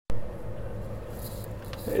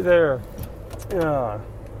Hey there,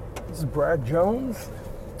 this is Brad Jones,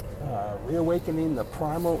 reawakening the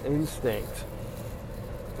primal instinct.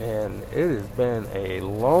 And it has been a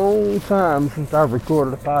long time since I've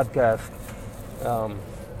recorded a podcast.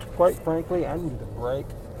 Quite frankly, I needed a break.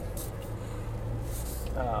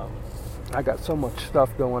 I got so much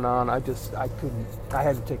stuff going on, I had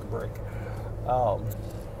to take a break.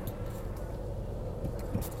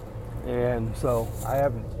 And so I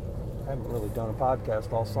haven't really done a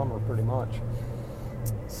podcast all summer, pretty much.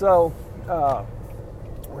 So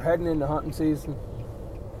we're heading into hunting season.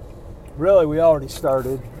 Really, we already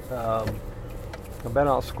started. I've been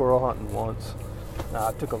out squirrel hunting once.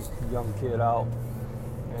 I took a young kid out,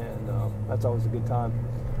 and that's always a good time.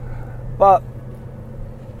 But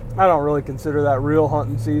I don't really consider that real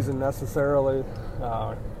hunting season necessarily.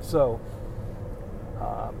 So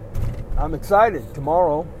I'm excited.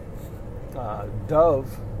 Tomorrow,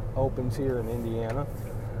 Dove opens here in Indiana.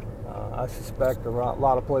 I suspect a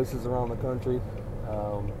lot of places around the country.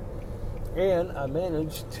 And I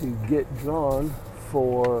managed to get drawn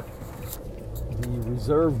for the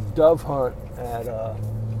reserve dove hunt at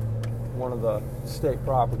one of the state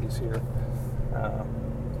properties here.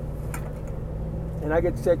 And I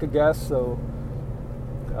get to take a guess, so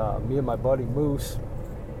me and my buddy Moose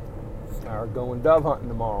are going dove hunting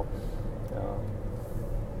tomorrow.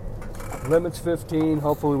 Limit's 15.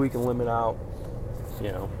 Hopefully we can limit out.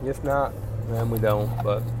 If not, then we don't.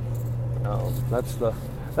 But that's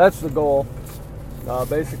the goal.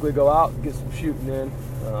 Basically, go out and get some shooting in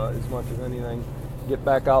as much as anything. Get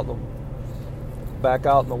back out in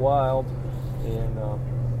the wild and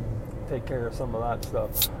take care of some of that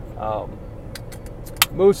stuff.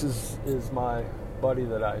 Moose is my buddy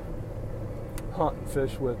that I hunt and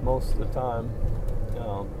fish with most of the time.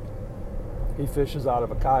 He fishes out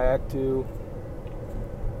of a kayak too.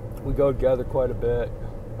 We go together quite a bit.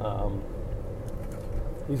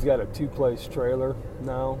 He's got a 2-place trailer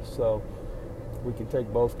now, so we can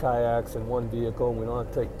take both kayaks in one vehicle, and we don't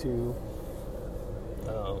have to take two.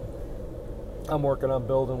 I'm working on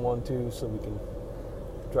building one too, so we can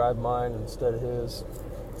drive mine instead of his,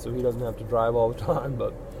 so he doesn't have to drive all the time.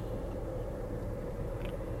 But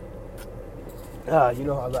you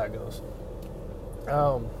know how that goes.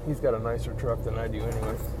 He's got a nicer truck than I do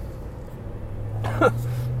anyway.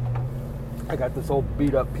 I got this old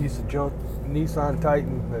beat up piece of junk Nissan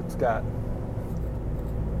Titan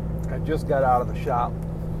I just got out of the shop.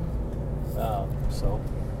 So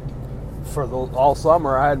for all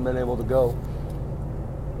summer I hadn't been able to go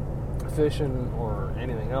fishing or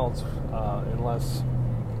anything else unless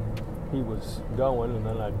he was going, and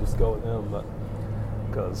then I'd just go with him. But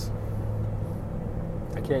because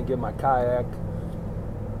I can't get my kayak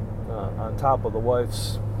on top of the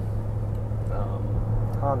wife's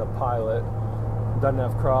Honda Pilot, doesn't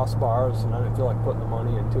have crossbars, and I didn't feel like putting the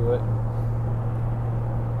money into it.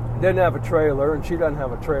 Didn't have a trailer, and she doesn't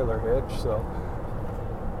have a trailer hitch, so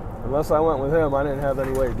unless I went with him, I didn't have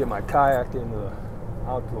any way to get my kayak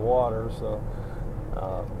out to the water. So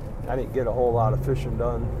I didn't get a whole lot of fishing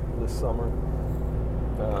done this summer.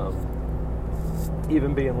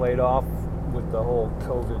 Even being laid off with the whole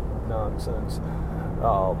COVID nonsense,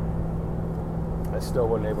 I still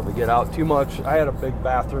wasn't able to get out too much. I had a big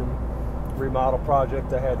bathroom remodel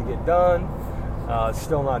project I had to get done. It's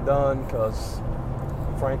still not done because,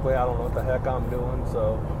 frankly, I don't know what the heck I'm doing.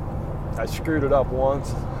 So I screwed it up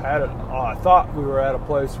once. I thought we were at a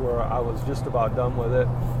place where I was just about done with it,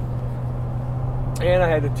 and I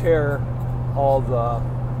had to tear all the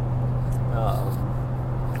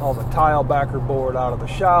tile backer board out of the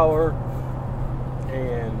shower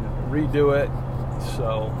and redo it.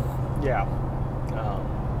 So yeah.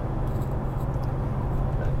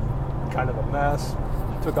 Kind of a mess.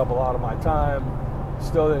 Took up a lot of my time.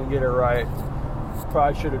 Still didn't get it right.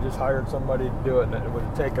 Probably should have just hired somebody to do it, and it would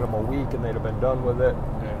have taken them a week, and they'd have been done with it.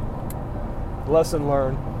 And lesson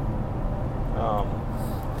learned.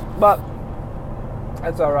 But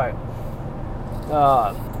that's all right.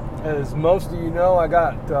 As most of you know, I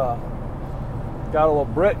got a little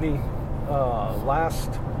Brittany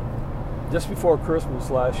just before Christmas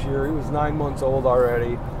last year. He was 9 months old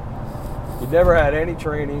already. He never had any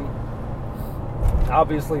training.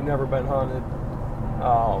 Obviously never been hunted.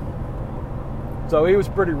 So he was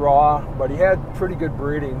pretty raw, but he had pretty good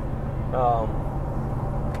breeding.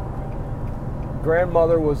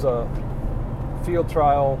 Grandmother was a field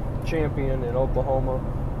trial champion in Oklahoma,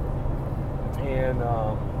 and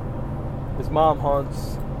his mom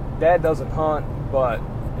hunts. Dad doesn't hunt, but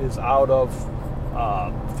is out of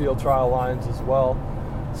field trial lines as well.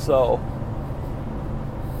 So,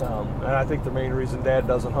 and I think the main reason Dad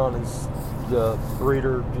doesn't hunt is the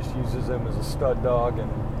breeder just uses him as a stud dog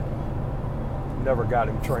and never got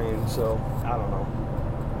him trained, so I don't know.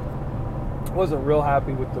 Wasn't real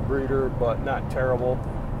happy with the breeder, but not terrible.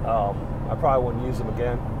 I probably wouldn't use him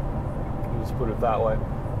again. Let's put it that way.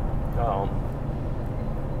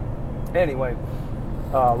 Anyway,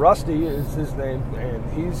 Rusty is his name, and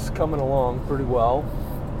he's coming along pretty well.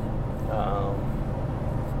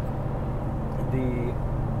 The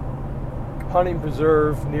hunting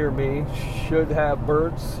preserve near me should have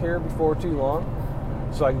birds here before too long,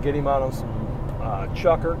 so I can get him out on some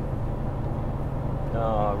chucker.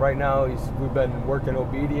 Right now, we've been working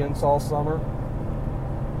obedience all summer,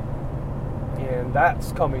 and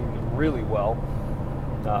that's coming really well.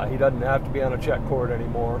 He doesn't have to be on a check cord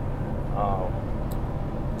anymore.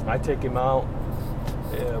 I take him out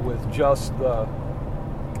with just the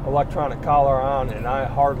electronic collar on, and I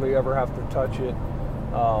hardly ever have to touch it.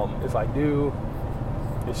 If I do,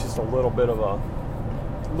 it's just a little bit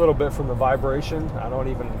from the vibration. I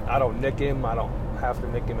don't nick him. I don't have to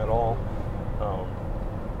nick him at all.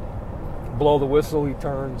 Blow the whistle, he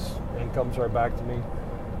turns and comes right back to me.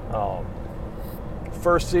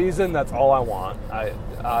 First season, that's all I want.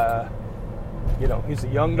 He's a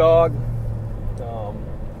young dog.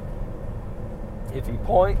 If he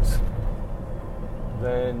points,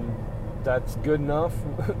 then that's good enough.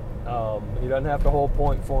 He doesn't have to hold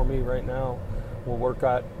point for me right now. We'll work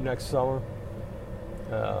out next summer.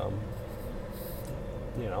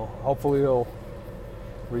 Hopefully he'll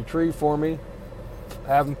retrieve for me.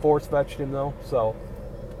 I haven't force fetched him though, so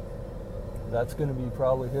that's going to be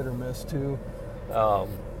probably hit or miss too. So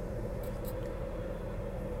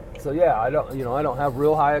yeah, I don't have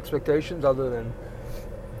real high expectations other than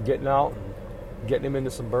getting out and getting him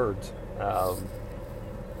into some birds.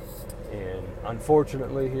 And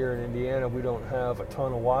unfortunately here in Indiana we don't have a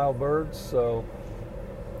ton of wild birds, so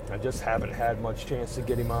I just haven't had much chance to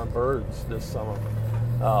get him on birds this summer.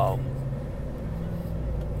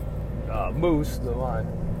 Moose, my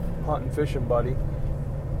hunting fishing buddy,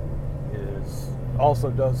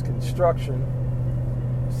 also does construction,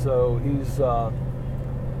 so he's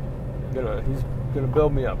gonna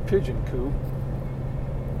build me a pigeon coop,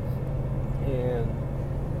 and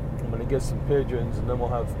I'm gonna get some pigeons, and then we'll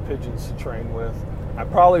have pigeons to train with. I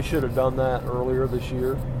probably should have done that earlier this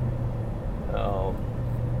year,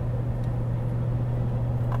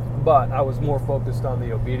 but I was more focused on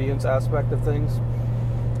the obedience aspect of things,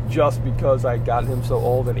 just because I got him so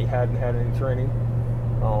old and he hadn't had any training.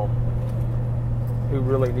 Who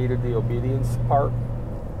really needed the obedience part.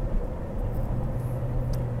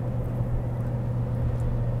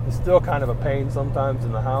 He's still kind of a pain sometimes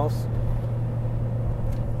in the house,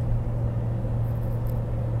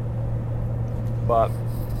 but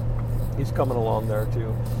he's coming along there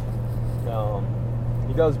too.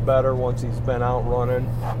 He does better once he's been out running,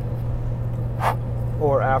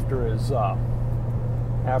 or after his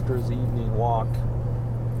evening walk.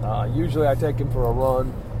 Usually I take him for a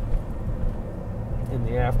run in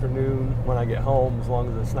the afternoon when I get home, as long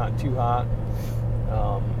as it's not too hot.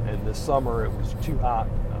 And this summer it was too hot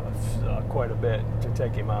quite a bit to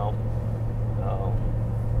take him out.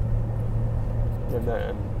 And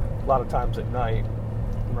then a lot of times at night,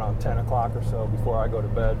 around 10 o'clock or so, before I go to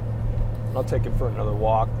bed, I'll take him for another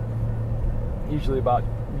walk, usually about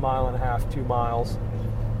 1.5 miles, 2 miles.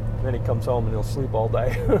 Then he comes home and he'll sleep all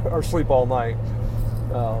day or sleep all night.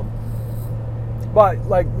 But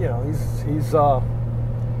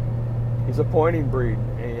he's a pointing breed,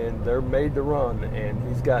 and they're made to run, and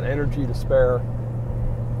he's got energy to spare.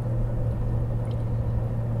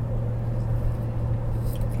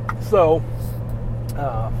 So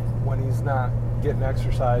when he's not getting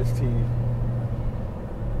exercised,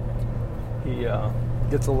 he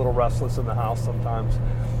gets a little restless in the house sometimes.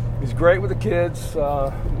 He's great with the kids.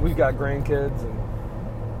 We've got grandkids, and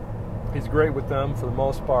he's great with them for the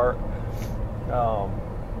most part.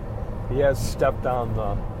 He has stepped on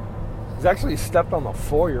he's actually stepped on the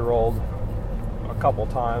 4-year-old a couple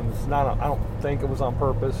times. I don't think it was on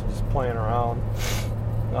purpose, just playing around.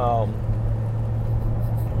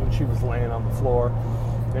 When she was laying on the floor,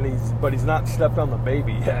 but he's not stepped on the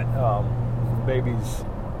baby yet. The baby's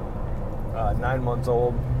 9 months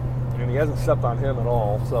old, and he hasn't stepped on him at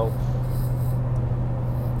all. So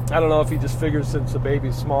I don't know if he just figures since the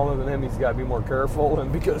baby's smaller than him, he's got to be more careful,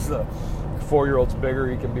 and because the 4-year-old's bigger,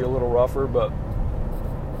 he can be a little rougher. But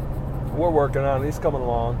we're working on it. He's coming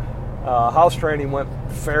along. House training went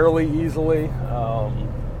fairly easily.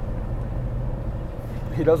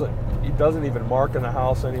 He doesn't even mark in the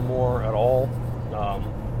house anymore at all.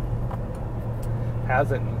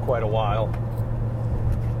 Hasn't in quite a while.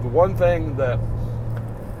 The one thing that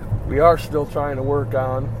we are still trying to work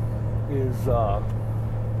on is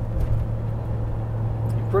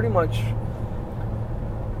he pretty much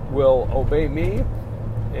will obey me,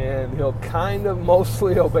 and he'll kind of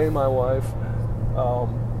mostly obey my wife.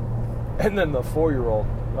 And then the 4-year-old,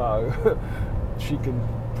 she can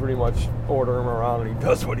pretty much order him around, and he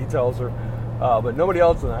does what he tells her. But nobody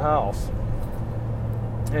else in the house.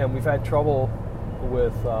 And we've had trouble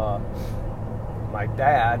with my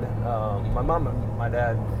dad. My mom and my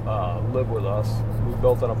dad live with us. We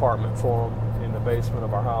built an apartment for them in the basement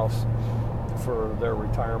of our house for their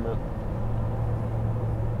retirement.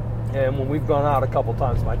 And when we've gone out a couple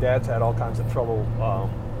times, my dad's had all kinds of trouble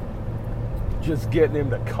just getting him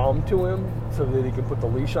to come to him so that he can put the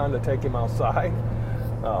leash on to take him outside.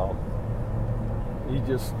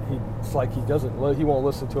 It's like he won't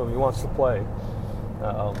listen to him. He wants to play.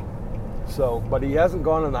 But he hasn't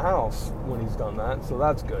gone in the house when he's done that, so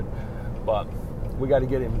that's good. But we got to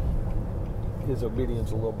get his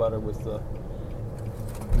obedience a little better with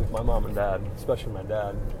my mom and dad, especially my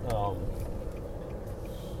dad.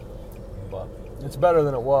 But it's better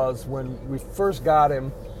than it was when we first got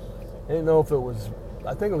him. I didn't know if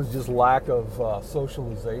I think it was just lack of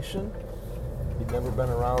socialization. He'd never been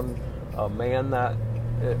around a man that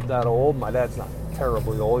old. My dad's not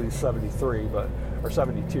terribly old. He's 73, or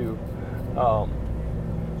 72.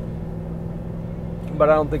 But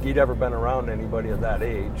I don't think he'd ever been around anybody of that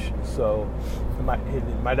age. So my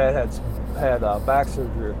dad had back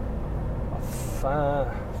surgery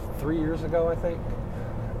 3 years ago, I think.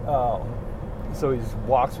 So he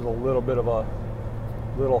walks with a little bit of a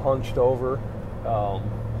little hunched over. So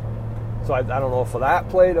I don't know if that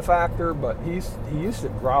played a factor, but he used to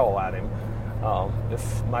growl at him.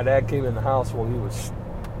 If my dad came in the house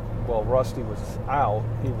while Rusty was out,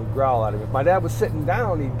 he would growl at him. If my dad was sitting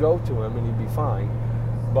down, he'd go to him and he'd be fine.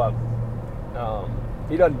 But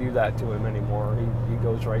he doesn't do that to him anymore. He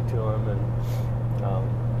goes right to him and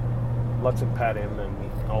lets him pet him and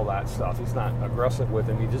all that stuff. He's not aggressive with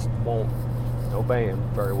him. He just won't obey him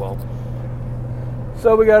very well.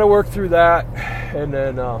 So we got to work through that. And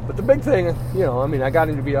then, but the big thing, I got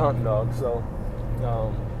him to be a hunting dog. So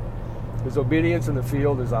his obedience in the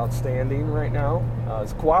field is outstanding right now.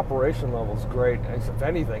 His cooperation level is great. If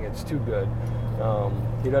anything, it's too good.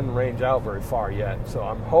 He doesn't range out very far yet. So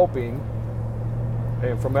I'm hoping,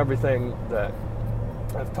 and from everything that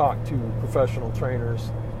I've talked to professional trainers,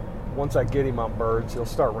 once I get him on birds, he'll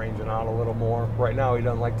start ranging out a little more. Right now, he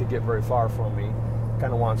doesn't like to get very far from me.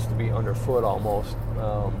 Kind of wants to be underfoot almost.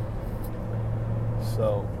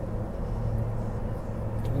 So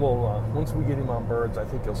once we get him on birds, I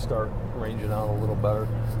think he'll start ranging out a little better.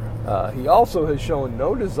 He also has shown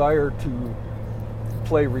no desire to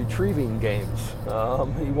play retrieving games.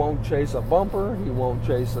 He won't chase a bumper. He won't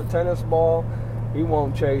chase a tennis ball. He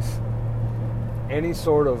won't chase any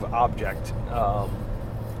sort of object.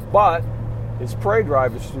 But his prey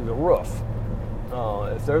drive is through the roof.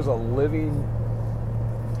 If there's a living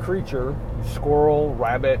creature, squirrel,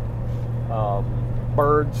 rabbit,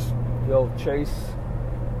 birds, he'll chase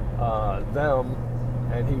them,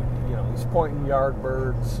 and he's pointing yard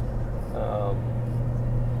birds.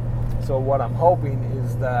 So what I'm hoping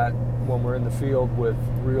is that when we're in the field with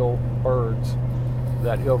real birds,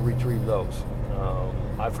 that he'll retrieve those.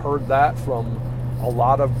 I've heard that from a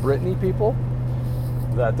lot of Brittany people,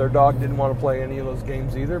 that their dog didn't want to play any of those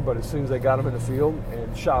games either, but as soon as they got him in the field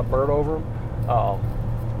and shot a bird over him,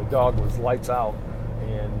 the dog was lights out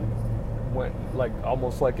and went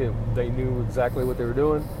almost like they knew exactly what they were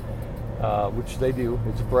doing, which they do.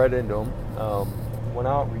 It's bred into them. Went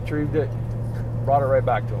out, retrieved it, brought it right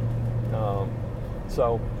back to them.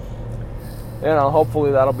 So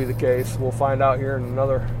hopefully that'll be the case. We'll find out here in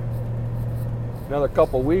another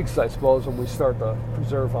couple weeks, I suppose, when we start the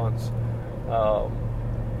preserve hunts.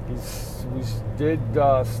 We did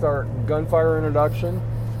start gunfire introduction.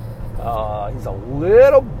 He's a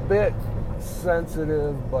little bit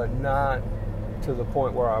sensitive, but not to the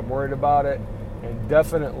point where I'm worried about it, and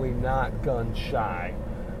definitely not gun shy.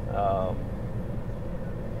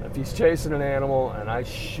 If he's chasing an animal and I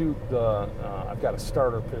shoot I've got a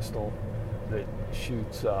starter pistol that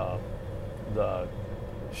shoots the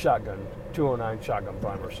shotgun, 209 shotgun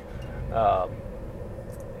primers.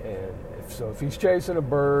 And if he's chasing a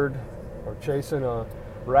bird or chasing a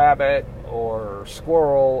rabbit or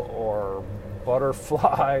squirrel or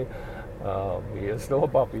butterfly, he is still a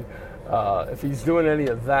puppy. If he's doing any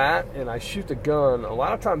of that and I shoot the gun, a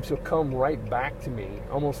lot of times he'll come right back to me,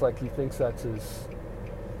 almost like he thinks that's his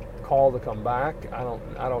call to come back. I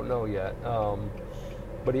don't know yet.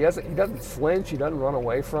 But he doesn't flinch. He doesn't run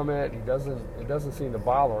away from it. It doesn't seem to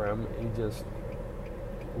bother him.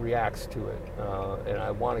 reacts to it, and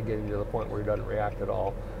I want to get him to the point where he doesn't react at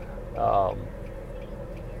all.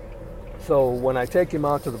 So when I take him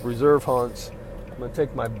out to the preserve hunts, I'm going to take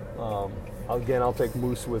I'll take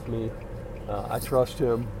Moose with me. I trust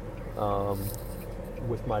him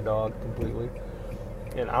with my dog completely,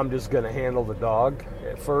 and I'm just going to handle the dog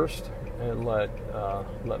at first and let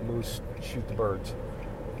Moose shoot the birds.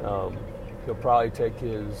 He'll probably take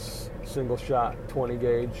his single shot 20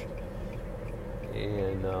 gauge,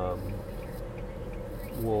 and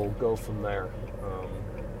we'll go from there.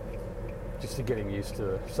 Just to get him used to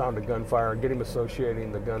the sound of gunfire, get him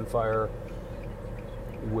associating the gunfire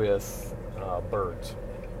with birds.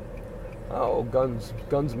 Oh, guns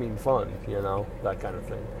mean fun, that kind of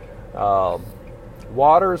thing.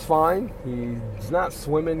 Water is fine. He's not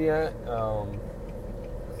swimming yet,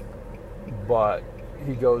 but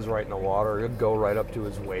he goes right in the water. He'll go right up to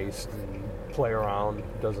his waist and play around.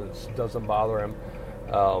 Doesn't bother him.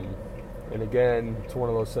 And again, it's one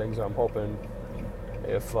of those things I'm hoping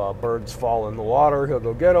if birds fall in the water, he'll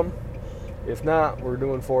go get them. If not, we're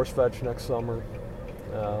doing force fetch next summer.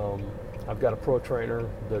 I've got a pro trainer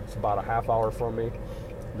that's about a half hour from me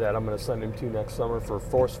that I'm going to send him to next summer for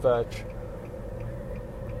force fetch.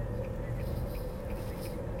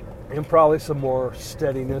 And probably some more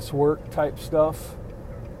steadiness work type stuff.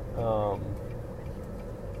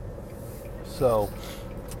 So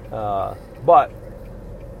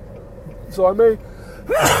I may,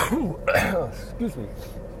 excuse me.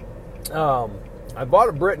 I bought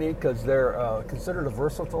a Brittany because they're considered a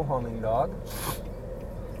versatile hunting dog.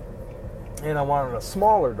 And I wanted a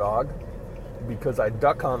smaller dog because I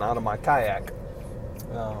duck hunt out of my kayak.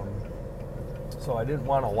 So I didn't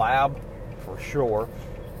want a lab for sure.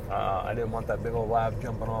 I didn't want that big old lab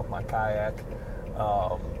jumping off my kayak.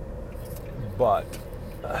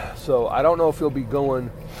 So I don't know if he'll be going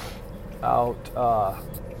on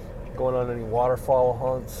any waterfowl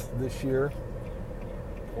hunts this year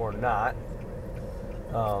or not.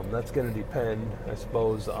 That's going to depend, I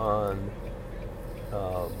suppose, on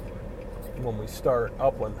when we start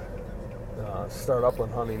upland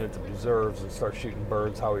hunting into preserves and start shooting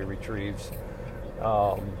birds, how he retrieves.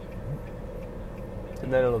 And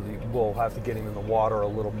then we'll have to get him in the water a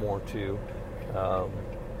little more too.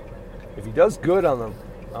 If he does good on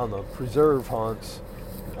the preserve hunts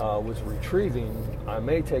with retrieving, I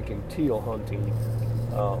may take him teal hunting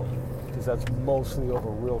because that's mostly over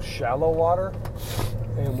real shallow water,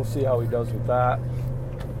 and we'll see how he does with that.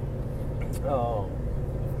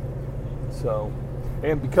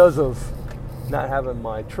 And because of not having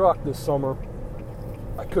my truck this summer,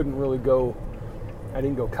 I didn't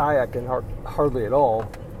go kayaking hardly at all.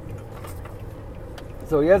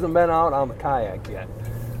 So he hasn't been out on the kayak yet.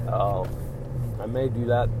 I may do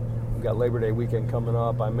that. We've got Labor Day weekend coming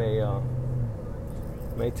up. I may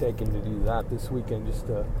take him to do that this weekend just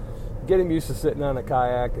to get him used to sitting on a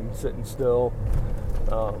kayak and sitting still.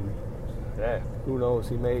 Who knows?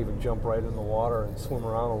 He may even jump right in the water and swim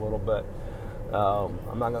around a little bit.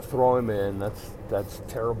 I'm not going to throw him in. That's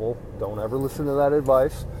terrible. Don't ever listen to that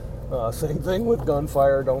advice. Same thing with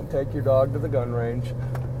gunfire. Don't take your dog to the gun range.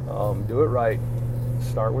 Do it right.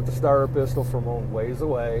 Start with the starter pistol from a ways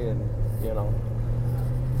away, and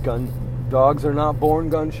dogs are not born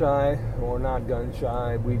gun shy or not gun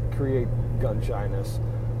shy. We create gun shyness,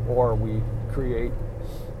 or we create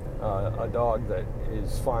a dog that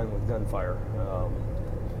is fine with gunfire.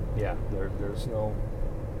 There's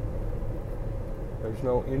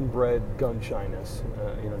no inbred gun shyness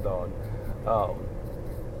in a dog.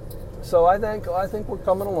 So I think we're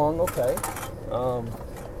coming along okay.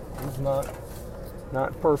 He's not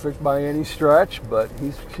perfect by any stretch, but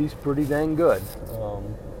he's pretty dang good.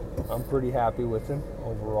 I'm pretty happy with him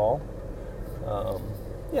overall.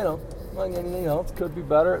 Like anything else, could be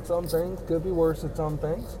better at some things, could be worse at some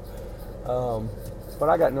things. But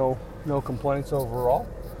I got no complaints overall.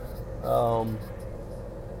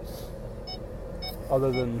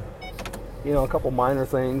 Other than a couple minor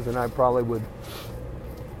things, and I probably would.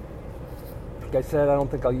 Like I said, I don't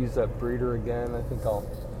think I'll use that breeder again. I think I'll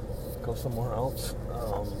go somewhere else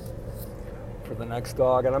for the next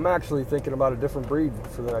dog. And I'm actually thinking about a different breed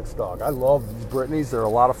for the next dog. I love these Brittany's. They're a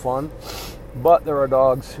lot of fun. But there are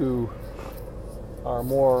dogs who are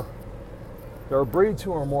more... There are breeds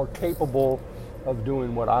who are more capable of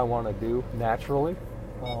doing what I want to do naturally.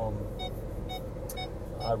 I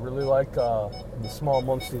really like the small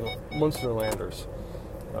Munsterlanders.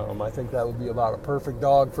 I think that would be about a perfect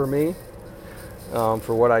dog for me.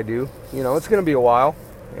 For what I do. It's going to be a while.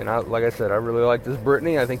 And like I said, I really like this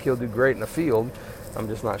Brittany. I think he'll do great in the field. I'm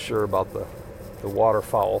just not sure about the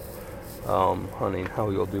waterfowl hunting, how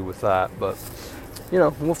he'll do with that. But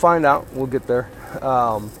we'll find out. We'll get there.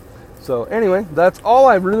 So anyway, that's all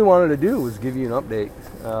I really wanted to do was give you an update,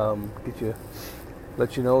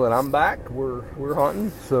 let you know that I'm back. We're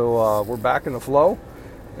hunting, so we're back in the flow,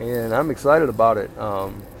 and I'm excited about it.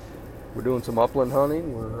 We're doing some upland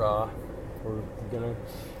hunting. We're gonna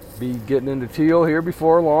be getting into teal here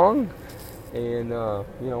before long, and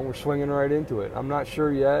we're swinging right into it. I'm not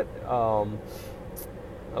sure yet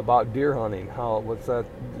about deer hunting, what's that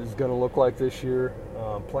is going to look like this year.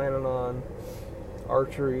 Planning on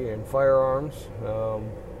archery and firearms,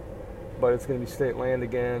 but it's going to be state land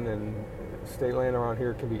again, and state land around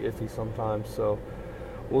here can be iffy sometimes, so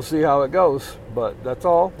we'll see how it goes. But that's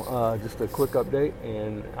all, just a quick update,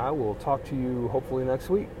 and I will talk to you hopefully next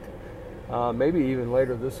week, maybe even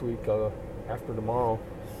later this week, after tomorrow's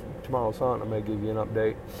hunt. I may give you an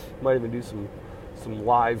update. Might even do some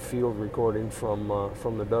live field recording from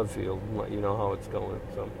the dove field and let you know how it's going.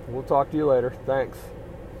 So we'll talk to you later. Thanks.